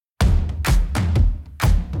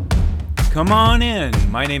Come on in.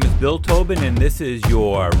 My name is Bill Tobin, and this is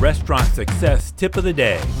your restaurant success tip of the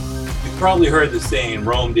day. You've probably heard the saying,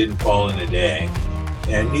 Rome didn't fall in a day,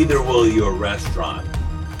 and neither will your restaurant.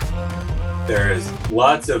 There's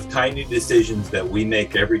lots of tiny decisions that we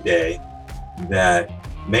make every day that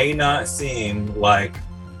may not seem like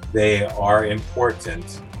they are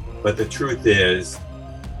important, but the truth is,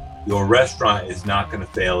 your restaurant is not going to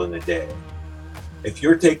fail in a day. If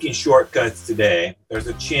you're taking shortcuts today, there's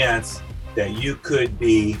a chance that you could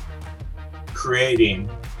be creating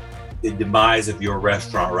the demise of your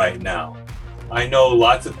restaurant right now. I know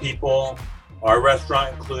lots of people, our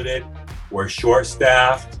restaurant included, we're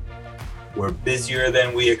short-staffed, we're busier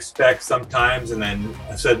than we expect sometimes, and then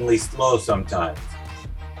suddenly slow sometimes.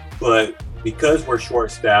 But because we're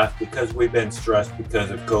short-staffed, because we've been stressed because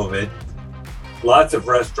of COVID, lots of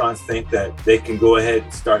restaurants think that they can go ahead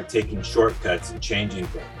and start taking shortcuts and changing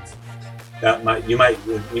things. You might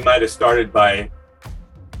have started by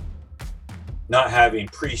not having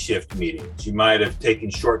pre-shift meetings. You might have taken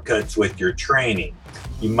shortcuts with your training.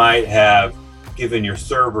 You might have given your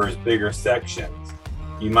servers bigger sections.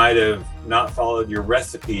 You might have not followed your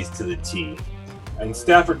recipes to the T. And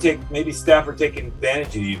staff are taking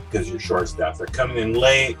advantage of you because you're short-staffed. They're coming in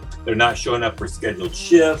late. They're not showing up for scheduled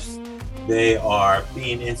shifts. They are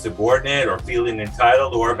being insubordinate or feeling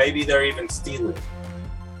entitled, or maybe they're even stealing.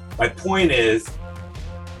 My point is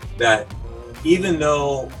that even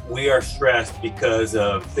though we are stressed because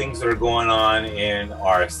of things that are going on in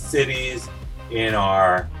our cities, in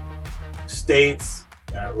our states,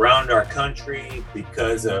 around our country,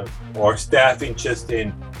 because of our staffing just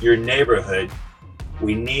in your neighborhood,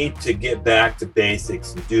 we need to get back to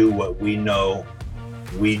basics and do what we know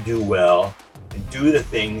we do well, and do the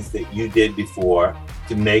things that you did before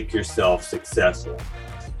to make yourself successful.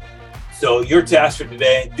 So your task for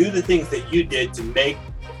today, do the things that you did to make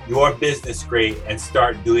your business great and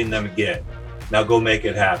start doing them again. Now go make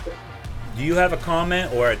it happen. Do you have a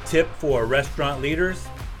comment or a tip for restaurant leaders?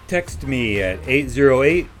 Text me at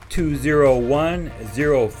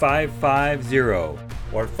 808-201-0550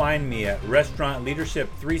 or find me at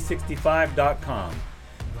restaurantleadership365.com.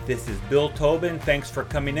 This is Bill Tobin. Thanks for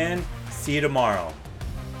coming in. See you tomorrow.